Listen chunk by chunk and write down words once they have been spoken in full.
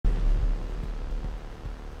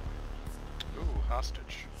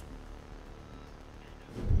hostage.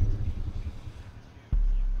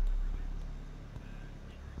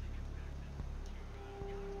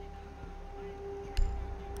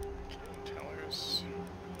 Tellers.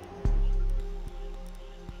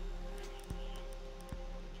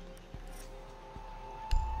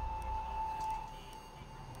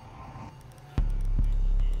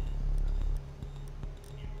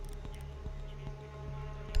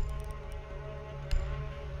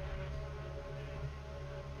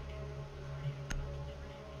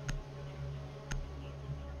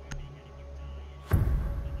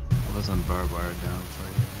 Wasn't barbed wire down for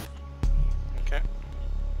you. Okay.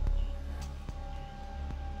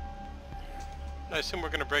 I assume we're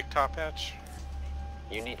gonna break top hatch.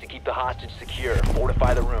 You need to keep the hostage secure.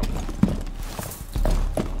 Fortify the room.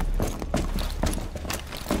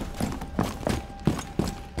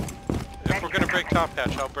 If we're gonna break top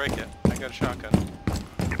hatch, I'll break it. I got a shotgun.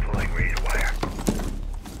 Deploying razor wire.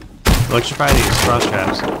 Electrify these cross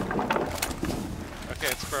traps. Okay,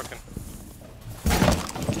 it's broken.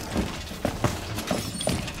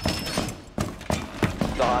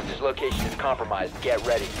 The hostage location is compromised. Get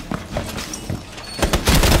ready.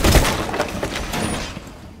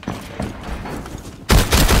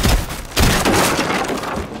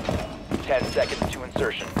 Ten seconds to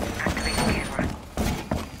insertion.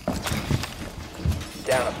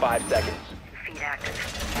 Down to 5 seconds. Feed active.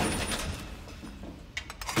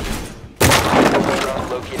 Drone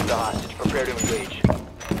located the hostage. Prepare to engage.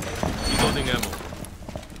 Reloading ammo.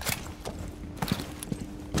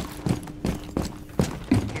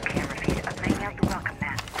 Your camera feed upgrading out the welcome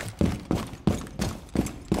mat.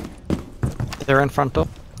 They're in front door.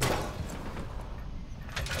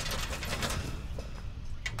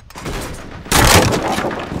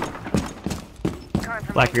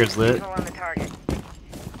 Blackbeard's lit. On the target.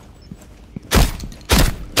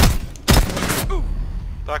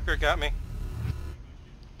 Blackbeard got me.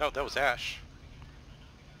 No, that was Ash.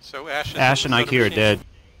 So Ash Ash and IQ are dead.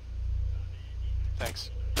 Thanks.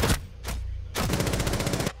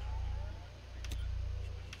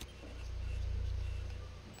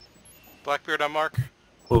 Blackbeard on mark.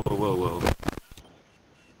 Whoa, whoa, whoa.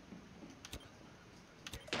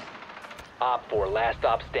 Op 4, last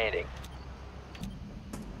stop standing.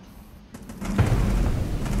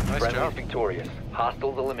 Nice Friendly's job. victorious.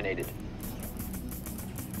 Hostiles eliminated.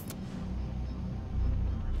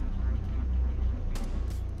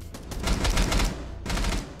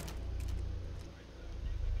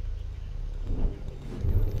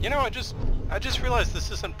 You know, I just realized this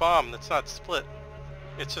isn't bomb. That's not split.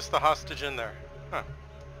 It's just the hostage in there. Huh.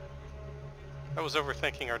 I was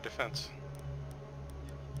overthinking our defense.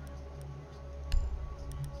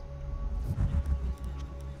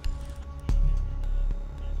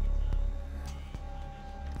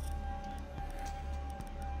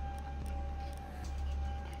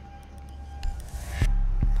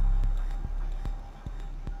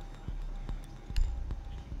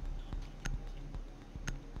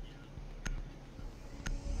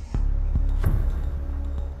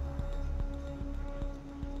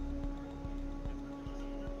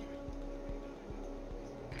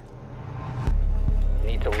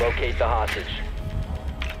 Need to locate the hostage.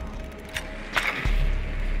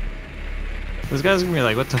 Those guys are gonna be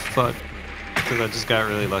like, what the fuck? Because I just got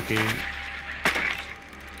really lucky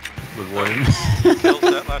with one. Kills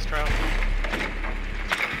that last round.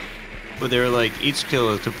 But they were like, each kill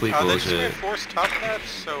is complete They just bullshit. reinforced top hatch,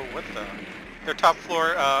 so what the? Their top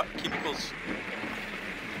floor, cubicles.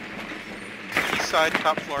 East side,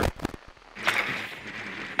 top floor.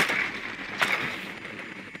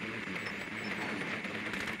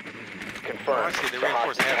 Oh, I Confirmed. see, they The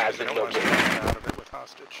reinforced hostage hatch has because they been don't want us to located. get out of it with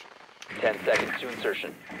hostage. 10 seconds to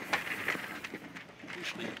insertion.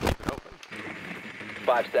 Usually you keep it open.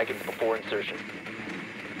 5 seconds before insertion.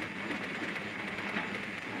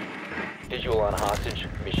 Visual on hostage.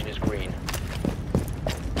 Mission is green.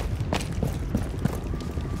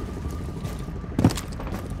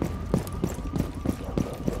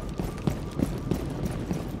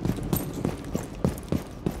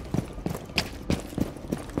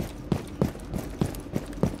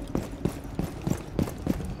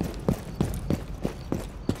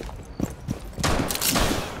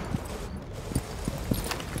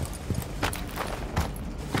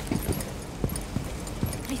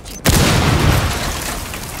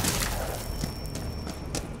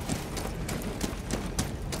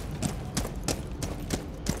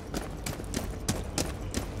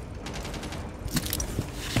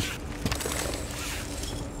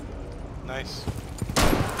 Nice.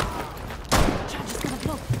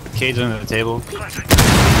 Cage under the table.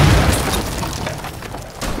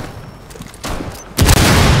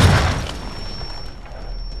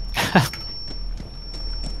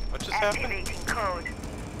 happened? Activating code.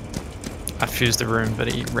 I fused the room,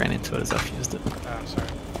 but he ran into it as I fused it. Oh, I'm sorry.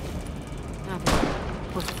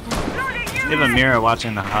 You have a mirror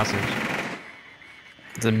watching the hostage.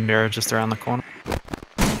 There's a mirror just around the corner.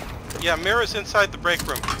 Yeah, mirror's inside the break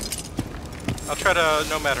room. I'll try to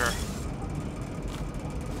nomad her.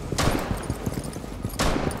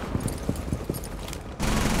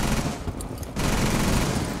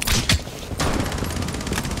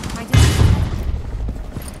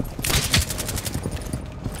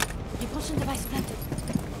 Repulsion device planted.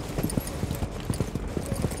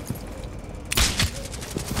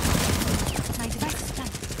 My device is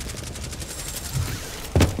planted.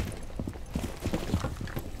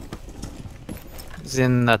 He's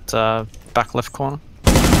in that back left corner.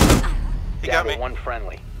 He Down got me. to one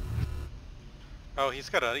friendly. Oh, he's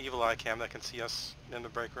got an evil eye cam that can see us in the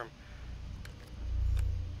break room.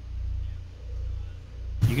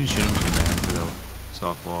 You can shoot him from there through the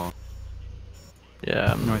soft wall.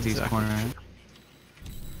 Yeah, Northeast exactly. corner, right?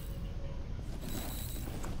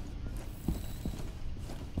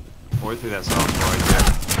 Or through that soft wall right there.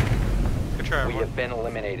 Good try, We everyone. have been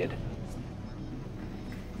eliminated.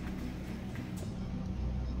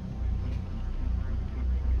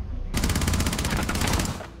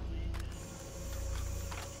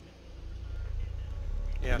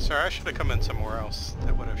 Yeah, sorry, I should have come in somewhere else.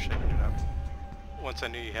 That would have shaken it up. Once I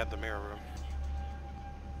knew you had the mirror room.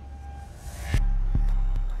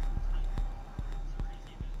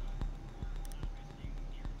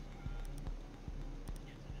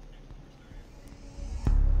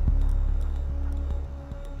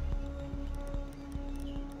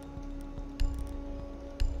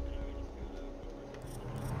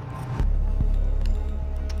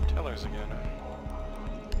 Tellers again.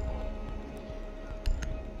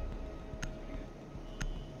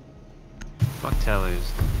 Fuck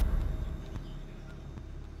tellers.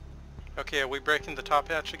 Okay, are we breaking the top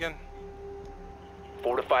hatch again?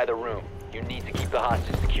 Fortify the room. You need to keep the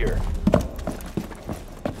hostage secure.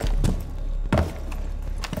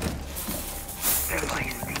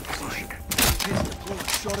 Device deployed.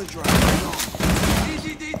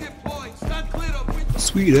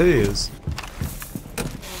 Sweet ass.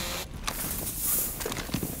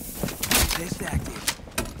 Killer is active.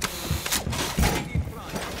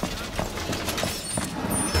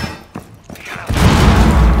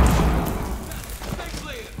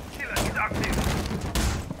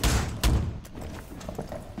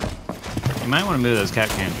 You might want to move those cat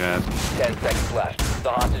cam traps. 10 seconds left.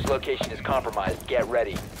 The hostage location is compromised. Get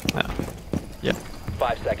ready. Yep.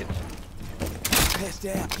 5 seconds. Passed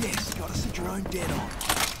out. Yes, got us a drone dead on.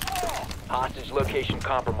 Hostage location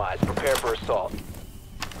compromised. Prepare for assault.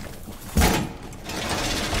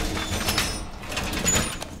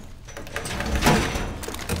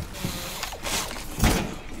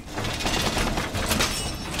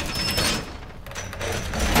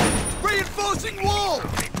 Reinforcing wall!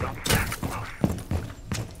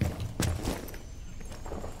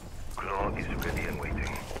 Claw is ready and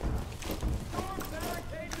waiting.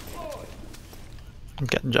 I'm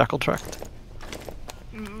getting jackal tracked.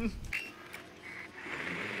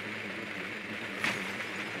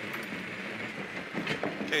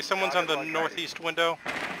 Okay, someone's on the northeast window.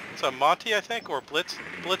 It's a Monty, I think, or Blitz.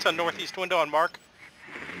 Blitz on northeast window on Mark.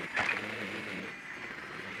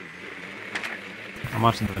 I'm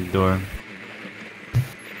watching the door.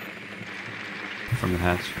 From the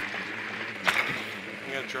hatch.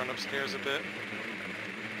 I'm gonna drone upstairs a bit.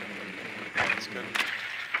 That's good.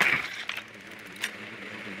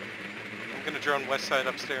 I'm gonna drone west side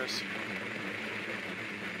upstairs.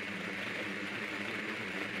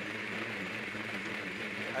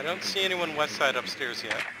 I don't see anyone west side upstairs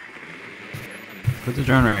yet. Put the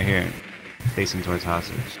drone right here. Facing towards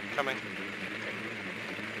hostage. Coming.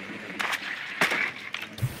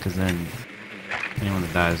 Because then anyone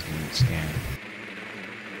that dies can scan.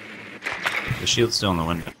 The shield's still in the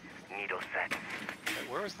window. Needle set.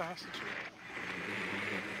 Wait, where is the hostage?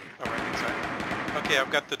 Oh, right inside. Okay,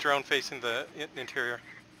 I've got the drone facing the interior.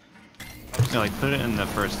 No, like put it in the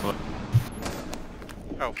first floor.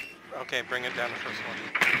 Oh, okay, bring it down the first one.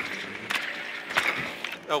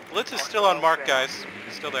 Oh, Blitz is still on Mark, guys.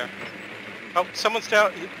 He's still there. Oh, someone's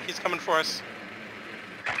down. He's coming for us.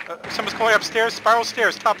 Someone's going upstairs. Spiral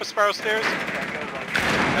stairs. Top of spiral stairs.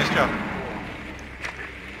 Nice job.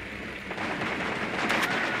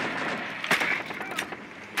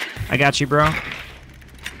 I got you, bro. Okay,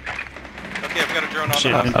 I've got a drone on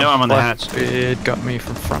Shit, the no, I'm on the hatch. It got me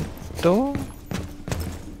from front door.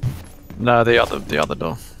 No, the other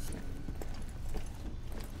door.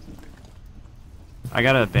 I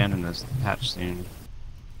gotta abandon this hatch soon.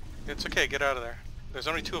 It's okay, get out of there. There's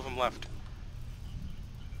only 2 of them left.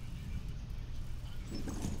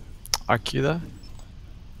 RQ though?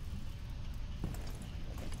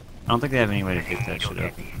 I don't think they have any way to pick that shit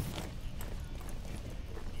up.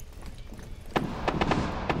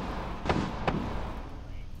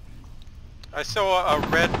 I saw a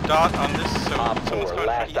red dot on this, so Op someone's 4, going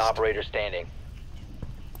last east. operator standing.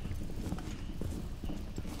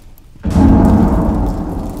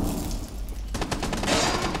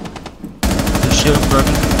 The shield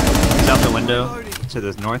broken. He's out the window to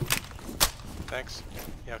the north. Thanks.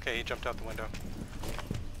 Yeah, okay, he jumped out the window.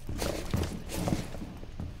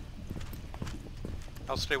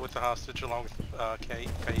 I'll stay with the hostage along with Kaid.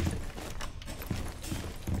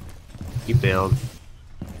 He bailed.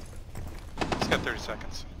 He's got 30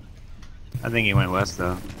 seconds. I think he went west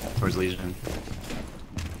though, towards Legion.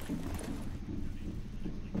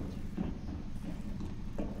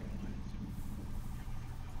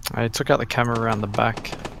 I took out the camera around the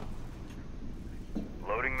back.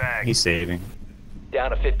 Loading mag. He's saving.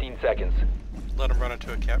 Down to 15 seconds. Let him run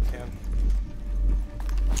into a cap can.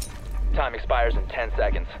 Time expires in 10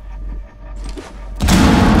 seconds.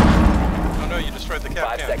 Oh no, you destroyed the cap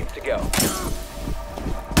 5 can. seconds to go.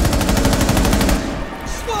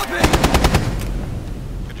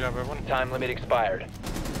 Good job, everyone. Time limit expired.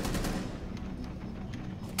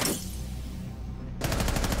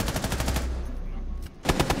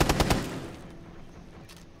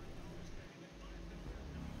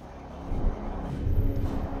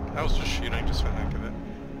 I was just shooting just for the heck of it.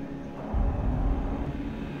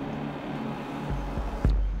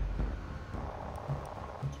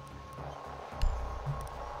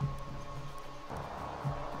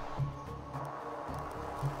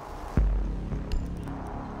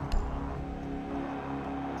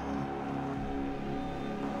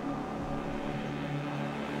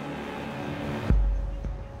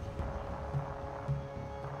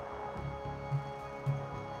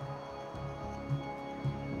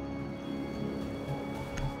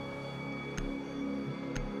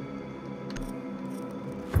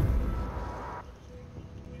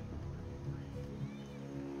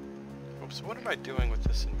 So what am I doing with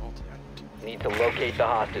this in multi-act? Need to locate the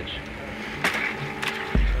hostage.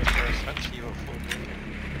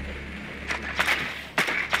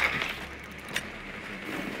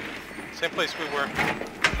 Same place we were.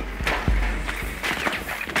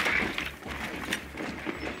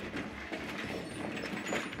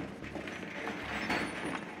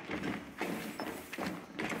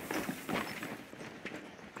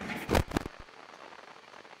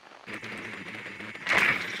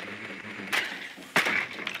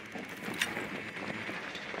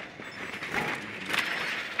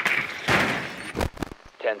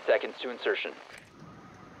 Seconds to insertion.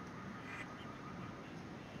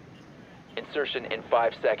 Insertion in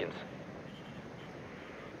 5 seconds.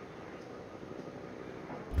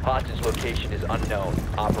 Hostage location is unknown.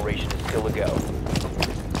 Operation is still a go.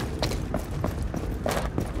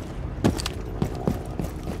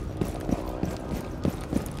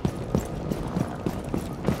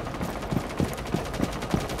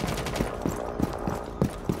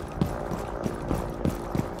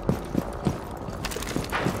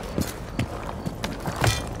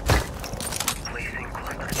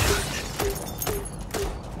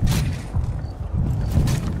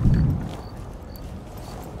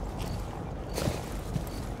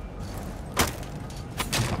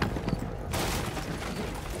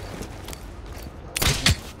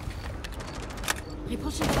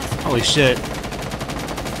 Holy shit.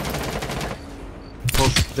 Well,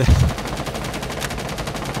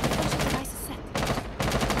 Device is set.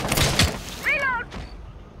 Reload!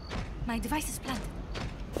 My device is planted.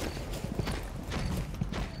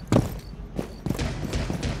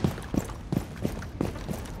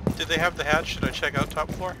 Did they have the hatch? Should I check out top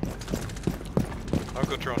floor? I'll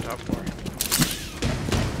go drone top floor.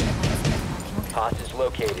 Hostage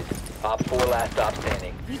located. Op 4 last stop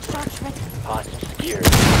standing. Recharge ready. Hostage secured.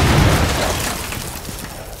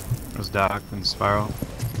 it was Doc and Spiral.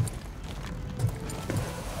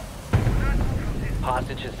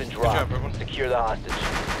 Hostage has been job, dropped. everyone. Secure the hostage.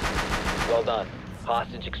 Well done.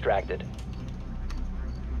 Hostage extracted.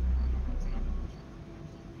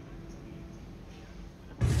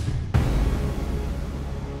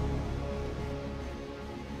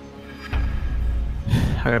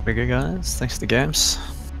 Alright, be good guys. Thanks for the games.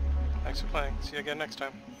 Thanks for playing. See you again next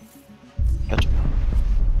time. Gotcha.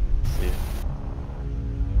 See ya.